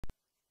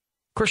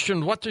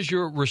Christian, what does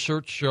your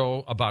research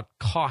show about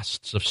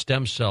costs of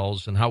stem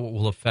cells and how it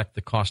will affect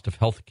the cost of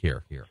health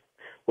care here?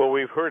 Well,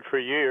 we've heard for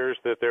years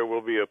that there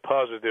will be a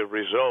positive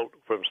result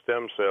from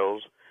stem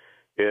cells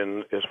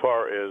in as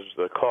far as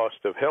the cost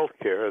of health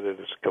care that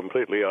is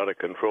completely out of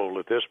control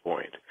at this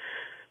point.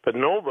 But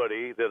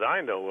nobody that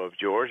I know of,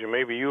 George, and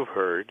maybe you've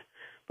heard,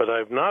 but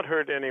I've not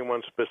heard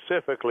anyone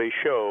specifically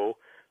show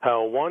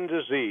how one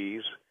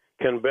disease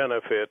can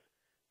benefit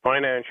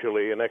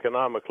financially and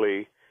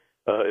economically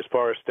as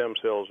far as stem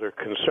cells are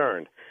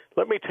concerned.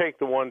 Let me take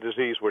the one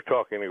disease we're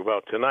talking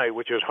about tonight,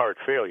 which is heart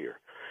failure.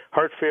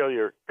 Heart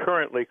failure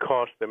currently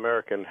costs the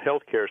American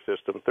healthcare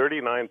system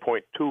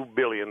 $39.2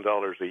 billion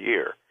a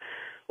year.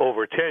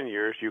 Over 10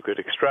 years, you could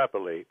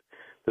extrapolate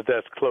that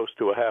that's close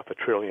to $500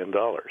 billion.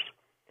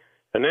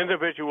 An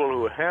individual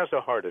who has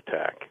a heart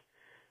attack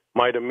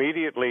might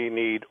immediately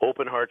need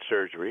open heart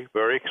surgery,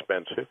 very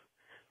expensive,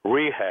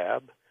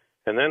 rehab,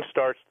 and then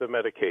starts the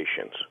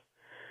medications.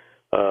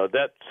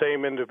 That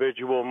same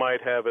individual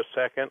might have a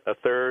second, a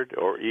third,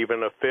 or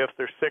even a fifth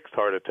or sixth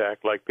heart attack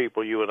like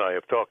people you and I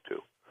have talked to.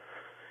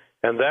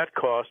 And that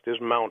cost is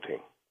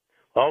mounting.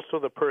 Also,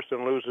 the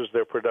person loses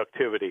their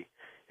productivity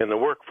in the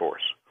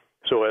workforce.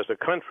 So as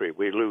a country,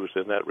 we lose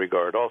in that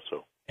regard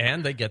also.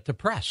 And they get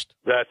depressed.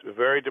 That's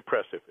very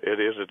depressive.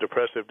 It is a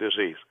depressive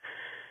disease.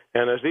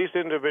 And as these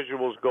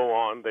individuals go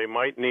on, they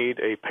might need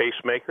a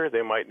pacemaker.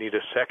 They might need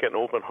a second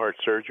open heart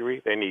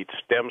surgery. They need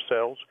stem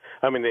cells.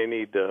 They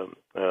need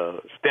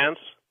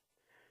stents.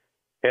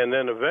 And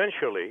then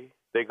eventually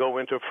they go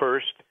into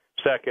first,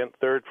 second,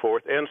 third,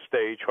 fourth,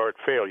 end-stage heart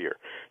failure.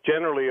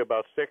 Generally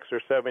about 6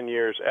 or 7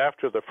 years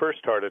after the first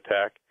heart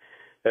attack,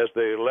 as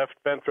the left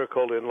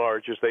ventricle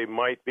enlarges, they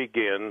might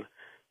begin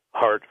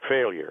heart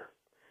failure.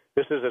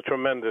 This is a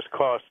tremendous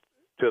cost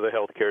to the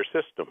healthcare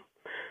system.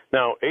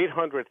 Now,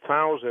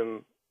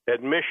 800,000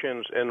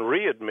 admissions and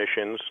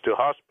readmissions to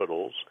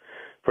hospitals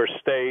for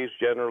stays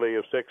generally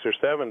of 6 or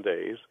 7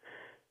 days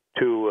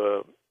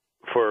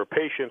for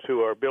patients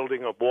who are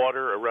building up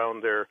water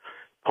around their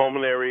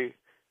pulmonary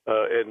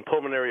and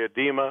pulmonary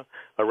edema,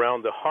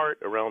 around the heart,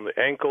 around the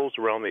ankles,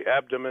 around the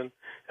abdomen,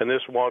 and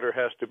this water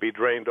has to be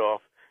drained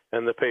off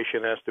and the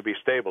patient has to be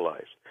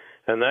stabilized.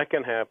 And that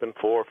can happen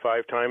 4 or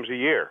 5 times a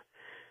year.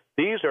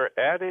 These are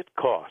added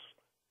costs.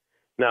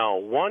 Now,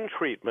 one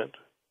treatment,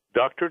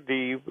 Dr.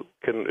 Dib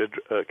can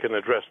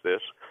address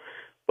this,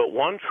 but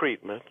one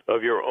treatment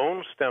of your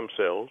own stem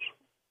cells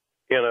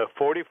in a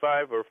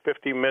 45 or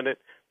 50-minute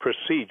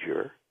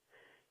procedure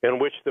in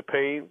which the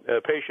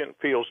patient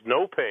feels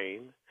no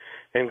pain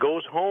and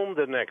goes home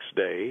the next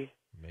day,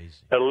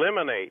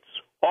 eliminates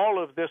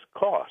all of this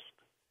cost.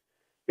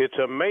 It's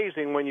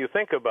amazing when you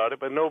think about it,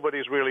 but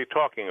nobody's really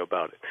talking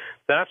about it.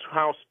 That's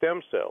how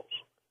stem cells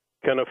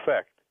can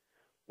affect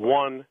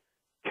one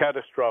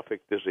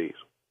catastrophic disease.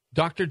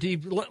 Dr.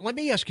 Dib, let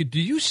me ask you, do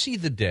you see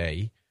the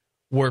day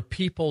where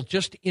people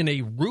just in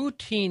a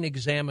routine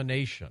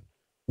examination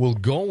will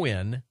go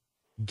in,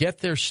 get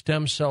their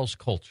stem cells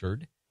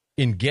cultured,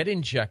 and get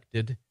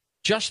injected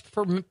just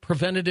for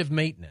preventative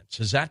maintenance?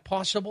 Is that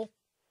possible?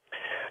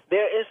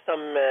 There is some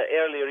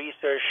early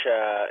research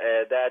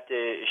that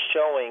is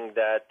showing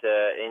that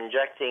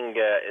injecting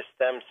a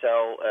stem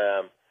cell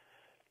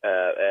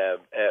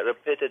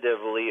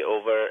repetitively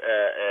over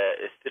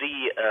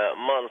 3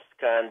 months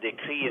can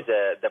decrease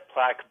the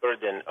plaque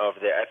burden of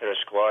the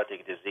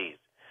atherosclerotic disease.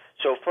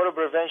 So for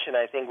prevention,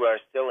 I think we are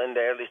still in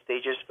the early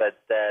stages, but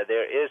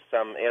there is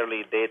some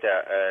early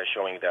data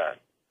showing that.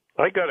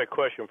 I got a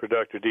question for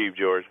Dr. Dib,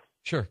 George.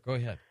 Sure, go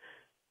ahead.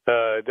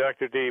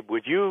 Dr. Dib,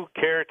 would you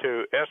care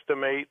to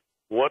estimate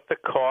what the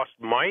cost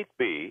might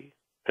be?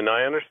 And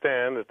I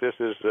understand that this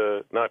is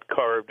not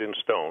carved in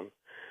stone,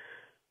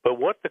 but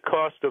what the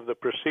cost of the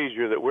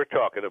procedure that we're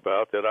talking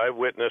about that I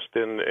witnessed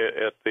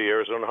at the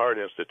Arizona Heart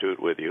Institute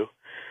with you,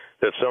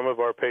 that some of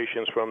our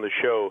patients from the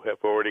show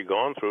have already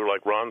gone through,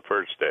 like Ron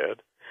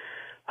Furstad,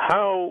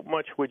 how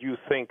much would you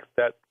think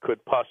that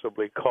could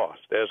possibly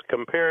cost as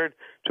compared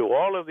to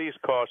all of these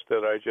costs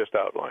that I just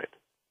outlined?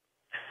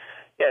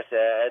 Yes,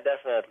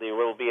 definitely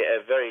will be a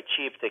very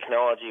cheap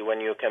technology when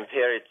you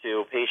compare it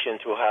to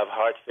patients who have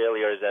heart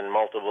failures and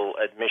multiple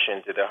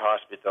admissions to the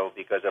hospital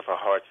because of a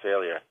heart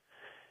failure.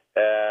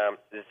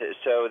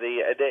 So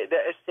the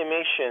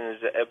estimations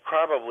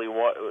probably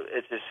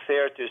it is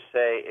fair to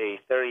say a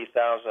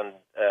 $30,000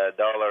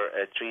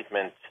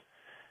 treatment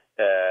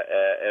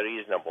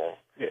reasonable.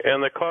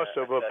 And the cost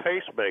of a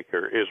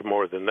pacemaker is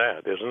more than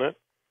that, isn't it?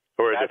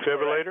 Or a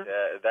defibrillator?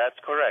 That's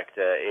correct.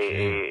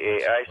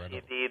 A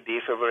ICD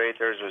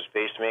defibrillators with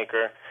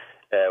pacemaker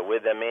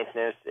with the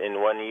maintenance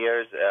in 1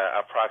 year is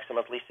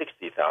approximately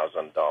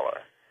 $60,000.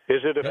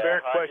 Is it a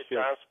fair question?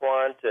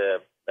 Transplant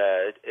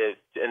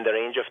in the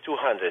range of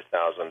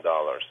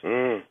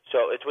 $200,000.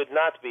 So it would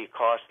not be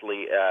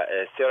costly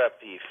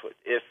therapy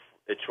if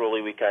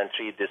truly we can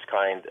treat this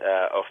kind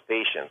of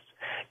patients.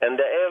 And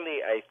the early,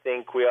 I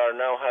think we are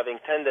now having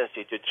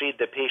tendency to treat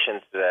the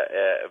patients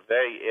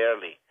very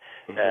early.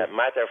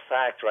 Matter of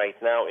fact, right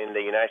now in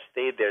the United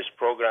States, there's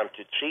program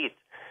to treat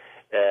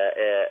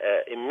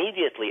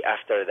immediately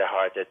after the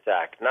heart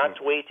attack, not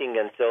waiting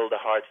until the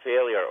heart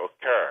failure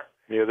occur.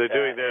 Yeah, they're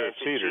doing that at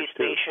Cedars,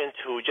 too. Patients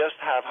who just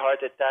have heart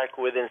attack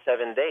within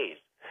 7 days.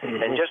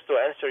 And just to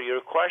answer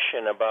your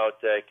question about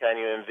can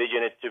you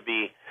envision it to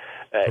be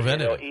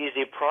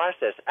easy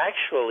process,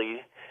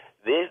 actually,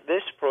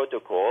 this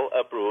protocol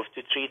approved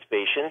to treat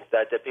patients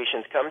that the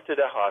patients come to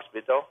the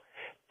hospital,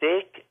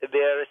 take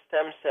their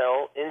stem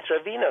cell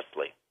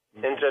intravenously,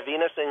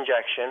 intravenous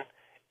injection,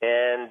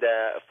 and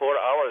 4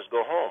 hours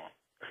go home.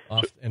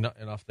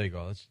 Off they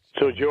go.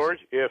 So, George,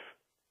 if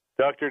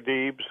Dr.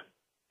 Dib's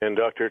and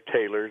Dr.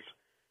 Taylor's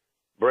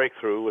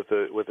breakthrough with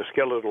the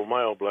skeletal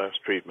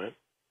myoblast treatment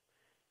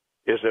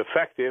is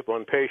effective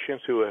on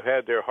patients who have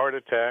had their heart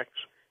attacks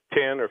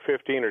 10 or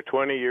 15 or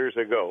 20 years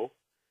ago,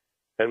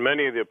 and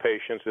many of the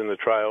patients in the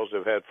trials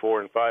have had 4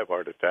 and 5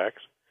 heart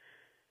attacks,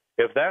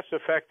 if that's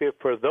effective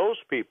for those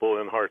people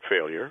in heart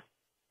failure,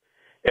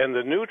 and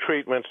the new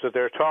treatments that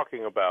they're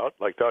talking about,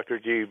 like Dr.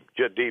 Dib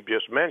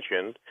just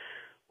mentioned,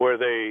 where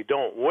they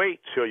don't wait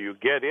till you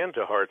get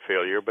into heart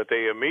failure, but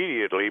they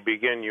immediately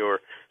begin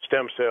your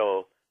stem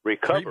cell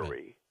recovery.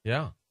 Treatment.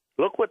 Yeah.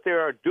 Look what they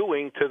are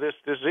doing to this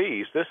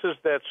disease. This is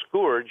that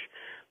scourge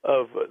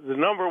of the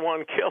number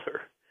one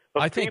killer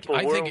of people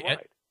worldwide. I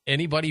think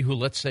anybody who,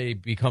 let's say,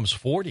 becomes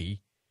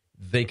 40,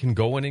 they can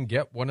go in and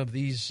get one of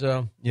these,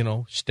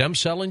 stem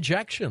cell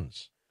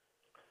injections.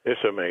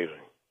 It's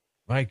amazing.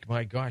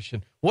 My gosh.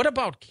 And what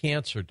about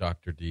cancer,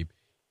 Dr. Dib?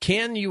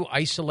 Can you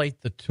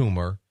isolate the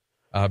tumor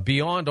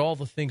beyond all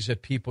the things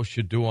that people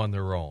should do on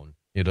their own,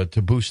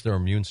 to boost their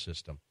immune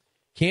system?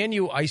 Can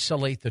you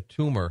isolate the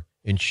tumor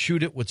and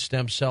shoot it with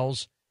stem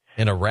cells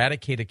and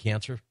eradicate a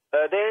cancer?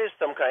 There is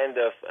some kind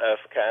of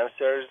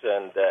cancers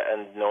and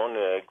known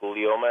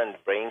glioma and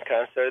brain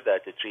cancer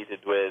that is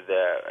treated with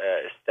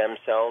stem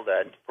cell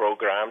that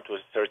programmed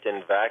with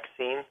certain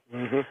vaccine.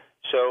 Mm-hmm.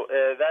 So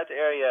that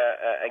area,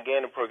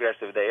 again,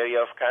 progressive. The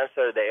area of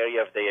cancer, the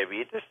area of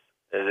diabetes,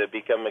 they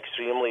become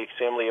extremely,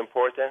 extremely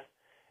important.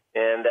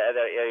 And the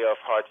other area of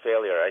heart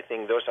failure, I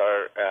think those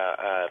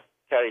are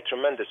carry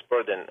tremendous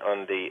burden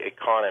on the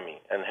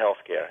economy and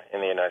healthcare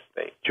in the United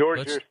States.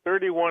 George, there's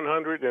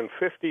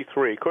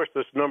 3,153. Of course,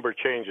 this number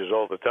changes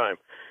all the time.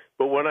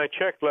 But when I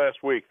checked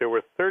last week, there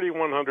were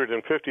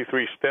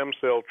 3,153 stem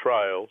cell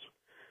trials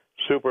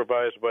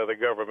supervised by the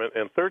government,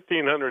 and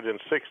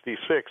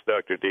 1,366,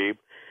 Dr. Dib,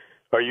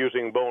 are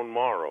using bone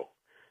marrow.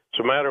 As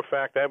a matter of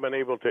fact, I've been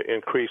able to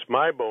increase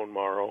my bone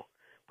marrow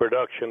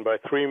production by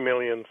 3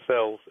 million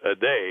cells a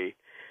day,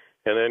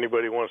 and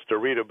anybody wants to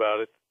read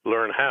about it,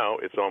 learn how,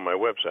 it's on my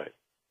website.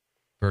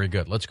 Very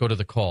good. Let's go to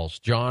the calls.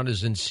 John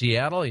is in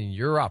Seattle, and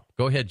you're up.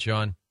 Go ahead,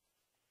 John.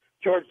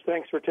 George,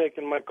 thanks for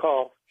taking my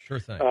call. Sure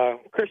thing.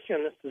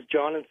 Christian, this is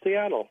John in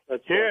Seattle.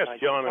 Yes, nice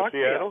John in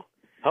Seattle.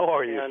 How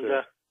are you,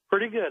 sir?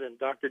 Pretty good. And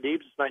Dr.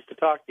 Dib, it's nice to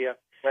talk to you.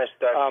 Nice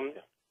to talk to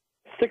you.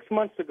 6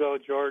 months ago,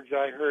 George,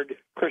 I heard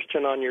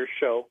Christian on your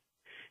show,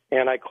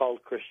 and I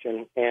called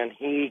Christian, and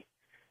he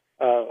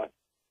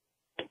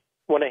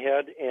went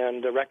ahead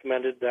and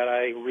recommended that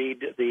I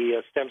read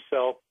the stem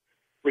cell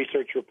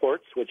research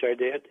reports, which I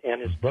did,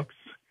 and his books.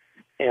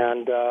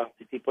 And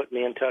he put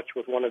me in touch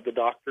with one of the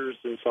doctors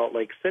in Salt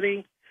Lake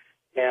City,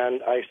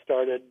 and I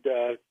started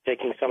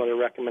taking some of the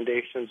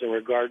recommendations in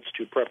regards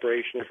to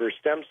preparation for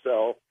stem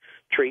cell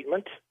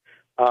treatment.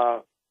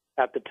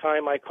 At the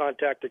time I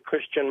contacted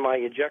Christian, my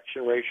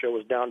ejection ratio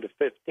was down to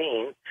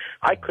 15.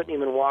 I couldn't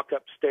even walk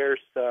upstairs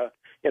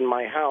in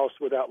my house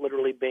without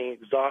literally being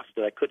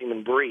exhausted. I couldn't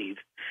even breathe.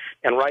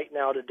 And right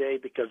now today,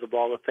 because of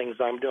all the things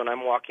I'm doing,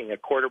 I'm walking a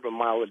quarter of a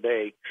mile a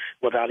day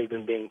without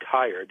even being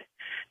tired.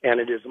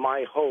 And it is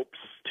my hopes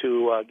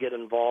to get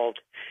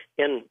involved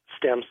in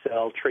stem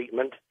cell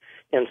treatment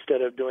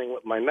instead of doing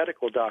what my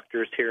medical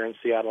doctors here in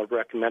Seattle have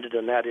recommended,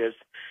 and that is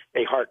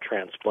a heart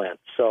transplant.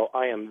 So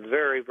I am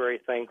very, very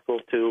thankful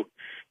to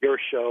your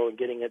show and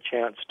getting a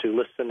chance to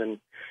listen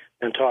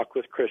and talk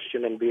with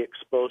Christian and be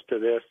exposed to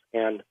this.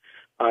 And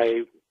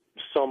I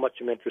so much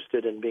am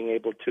interested in being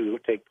able to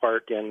take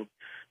part in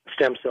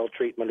stem cell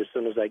treatment as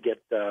soon as I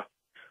get the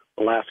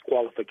last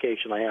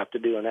qualification I have to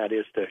do, and that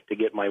is to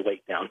get my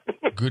weight down.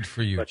 Good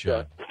for you,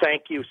 John.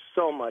 Thank you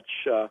so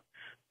much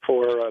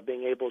for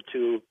being able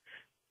to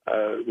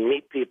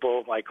meet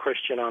people like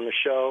Christian on the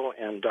show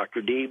and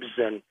Dr. Dib's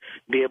and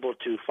be able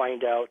to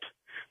find out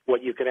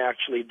what you can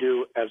actually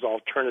do as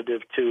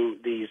alternative to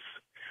these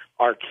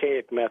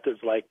archaic methods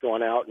like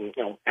going out and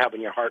having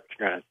your heart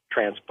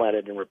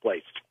transplanted and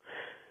replaced.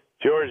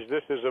 George,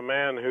 this is a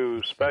man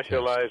who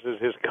specializes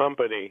his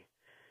company,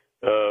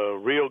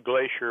 Real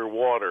Glacier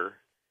Water.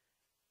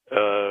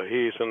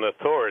 He's an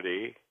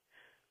authority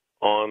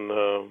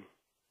on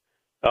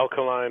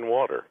alkaline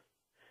water.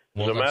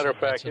 Well, as a matter of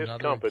fact, his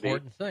company,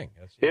 important thing.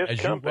 His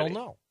company, you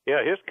well know.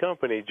 Yeah, his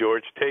company,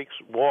 George, takes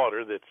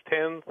water that's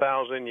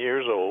 10,000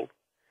 years old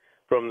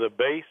from the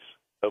base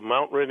of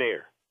Mount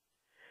Rainier,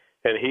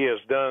 and he has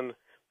done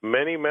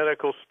many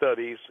medical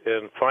studies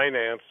and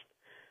financed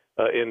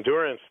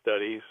endurance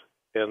studies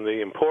and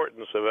the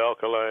importance of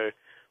alkaline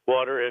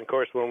water. And, of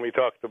course, when we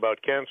talked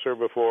about cancer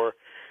before,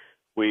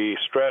 we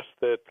stress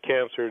that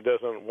cancer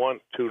doesn't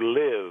want to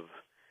live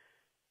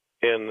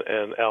in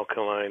an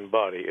alkaline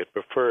body. It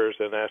prefers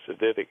an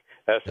acidosis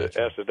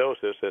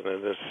and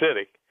an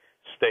acidic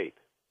state.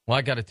 Well,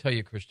 I got to tell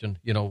you, Christian,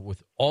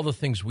 with all the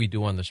things we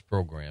do on this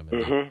program,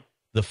 and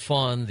the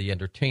fun, the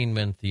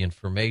entertainment, the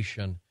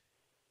information,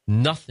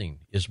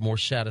 nothing is more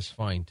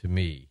satisfying to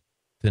me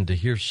than to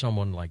hear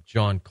someone like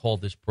John call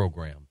this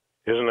program.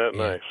 Isn't that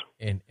nice?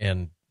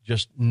 And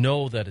just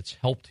know that it's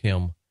helped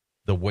him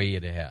the way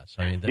it has.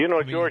 I mean,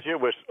 George,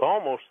 it was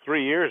almost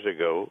 3 years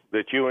ago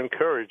that you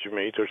encouraged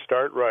me to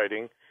start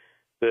writing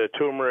the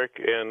turmeric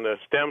and the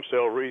stem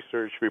cell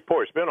research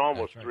report. It's been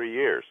almost 3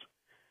 years,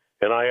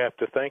 and I have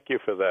to thank you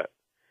for that.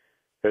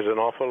 There's an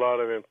awful lot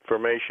of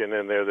information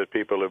in there that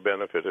people have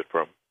benefited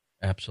from.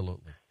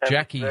 Absolutely. And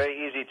Jackie. It's very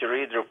easy to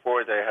read the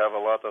report. I have a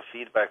lot of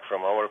feedback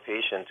from our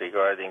patients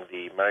regarding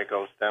the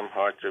miracle stem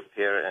heart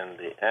repair and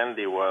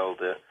the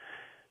Wilde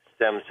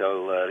stem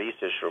cell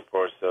research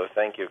report. So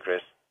thank you,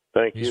 Chris.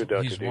 Thank you,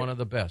 Dr. He's D. one of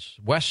the best.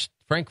 West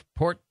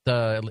Frankport,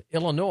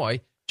 Illinois.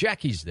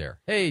 Jackie's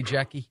there. Hey,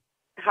 Jackie.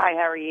 Hi,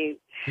 how are you?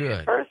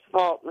 Good. First of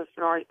all, Mr.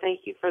 Norris,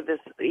 thank you for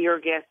your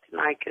guest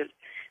tonight, because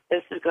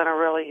this is going to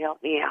really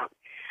help me out.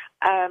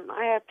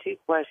 I have two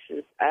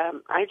questions.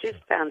 I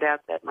just found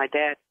out that my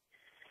dad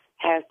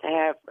has to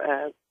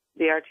have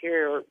the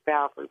arterial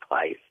valve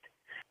replaced.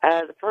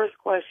 The first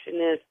question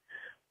is,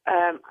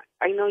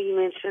 I know you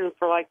mentioned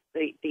for like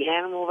the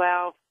animal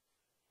valve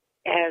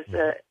has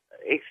a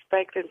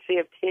expectancy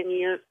of 10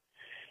 years.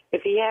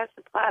 If he has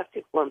the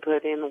plastic one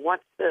put in,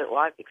 what's the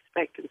life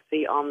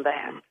expectancy on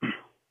that?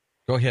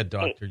 Go ahead,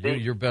 doctor.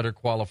 You're better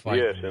qualified.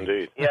 Yes,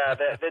 indeed. Yeah,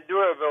 the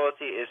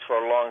durability is for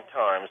a long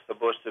time. It's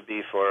supposed to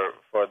be for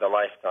the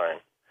lifetime.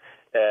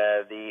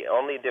 The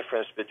only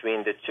difference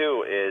between the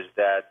two is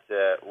that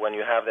when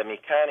you have the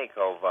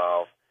mechanical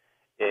valve,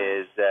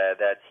 is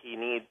that he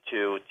needs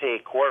to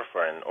take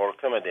warfarin or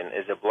Coumadin,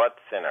 is a blood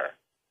thinner.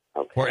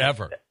 Okay.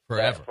 Forever.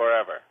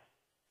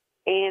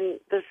 And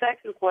the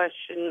second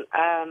question,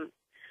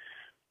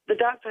 the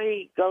doctor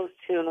he goes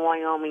to in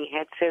Wyoming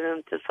had sent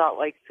him to Salt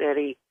Lake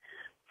City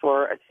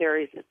for a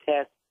series of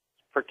tests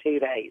for 2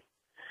 days.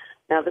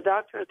 Now, the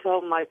doctor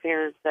told my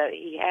parents that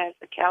he has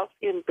the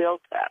calcium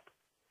built up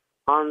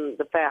on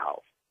the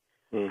valve.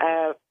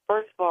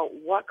 First of all,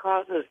 what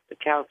causes the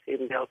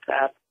calcium built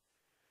up?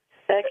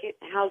 Second,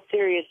 how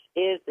serious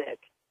is it?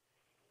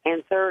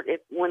 And third,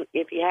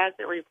 if he has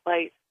it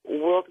replaced,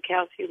 will the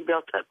calcium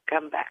built up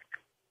come back?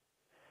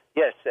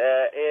 Yes,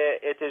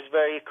 it is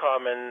very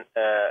common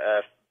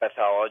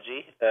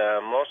pathology.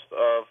 Most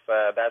of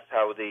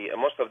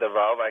the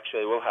valve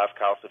actually will have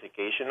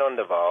calcification on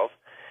the valve,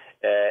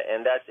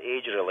 and that's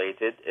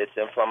age-related. It's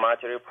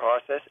inflammatory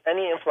process.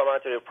 Any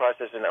inflammatory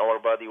process in our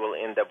body will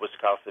end up with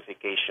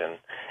calcification,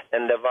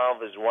 and the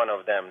valve is one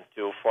of them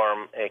to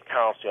form a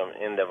calcium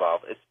in the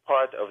valve. It's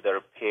part of the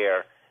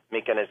repair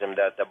mechanism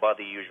that the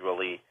body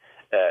usually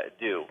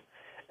do.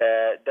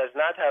 Does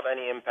not have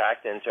any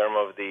impact in terms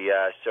of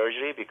the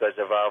surgery because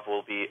the valve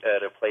will be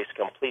replaced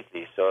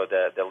completely. So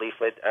the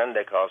leaflet and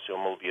the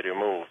calcium will be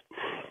removed.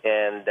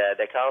 And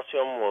the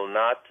calcium will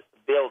not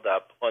build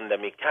up on the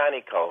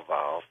mechanical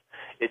valve.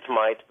 It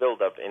might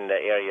build up in the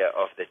area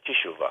of the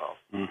tissue valve.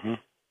 Mm-hmm.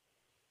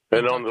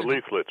 And on the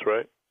leaflets,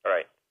 right?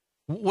 Right.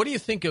 What do you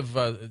think of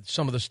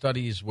some of the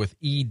studies with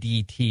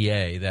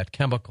EDTA, that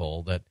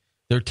chemical that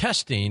they're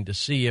testing to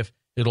see if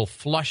it'll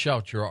flush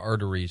out your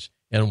arteries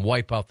and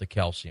wipe out the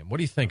calcium? What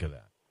do you think of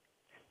that?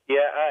 Yeah,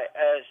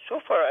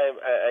 so far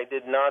I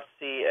did not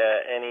see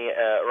any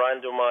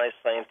randomized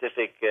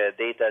scientific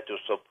data to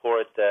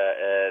support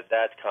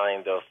that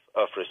kind of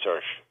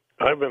research.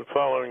 I've been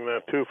following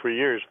that, too, for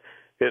years.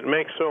 It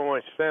makes so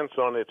much sense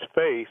on its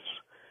face,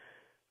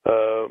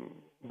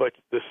 but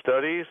the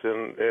studies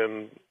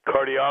and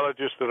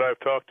cardiologists that I've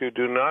talked to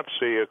do not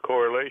see a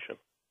correlation.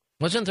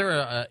 Wasn't there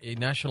a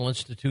National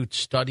Institute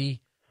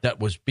study that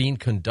was being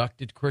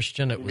conducted,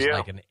 Christian? It was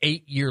like an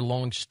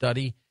 8-year-long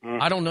study.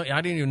 I don't know.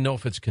 I didn't even know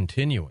if it's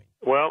continuing.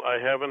 Well, I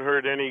haven't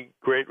heard any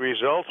great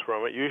results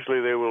from it.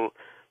 Usually they will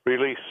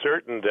release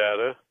certain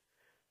data,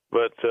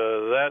 but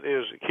that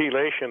is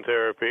chelation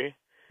therapy.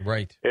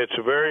 Right. It's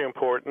very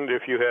important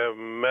if you have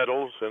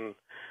metals and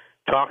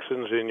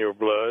toxins in your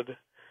blood.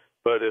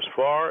 But as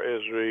far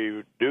as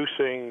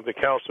reducing the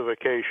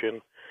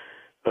calcification,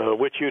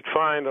 which you'd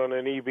find on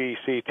an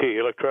EBCT,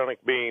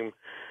 electronic beam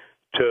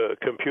to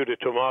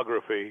computed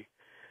tomography,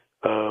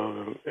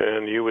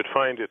 and you would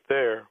find it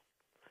there.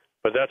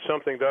 But that's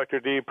something Dr.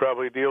 D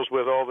probably deals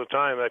with all the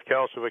time, that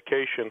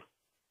calcification.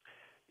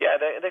 Yeah,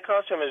 the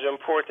calcium is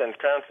important.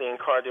 Currently in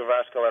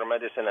cardiovascular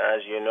medicine, as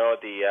you know,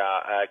 the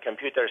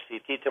computer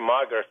CT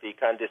tomography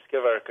can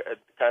discover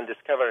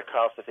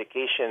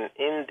calcification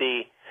in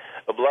the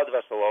blood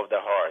vessel of the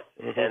heart.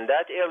 Mm-hmm. And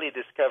that early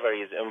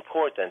discovery is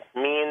important,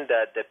 meaning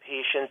that the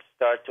patients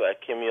start to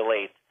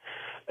accumulate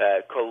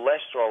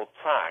cholesterol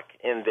plaque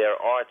in their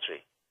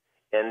artery.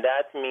 And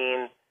that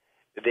means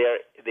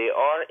they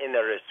are in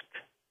a risk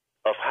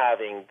of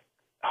having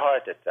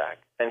heart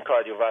attack and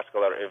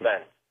cardiovascular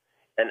events.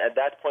 And at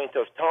that point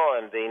of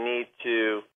time, they need to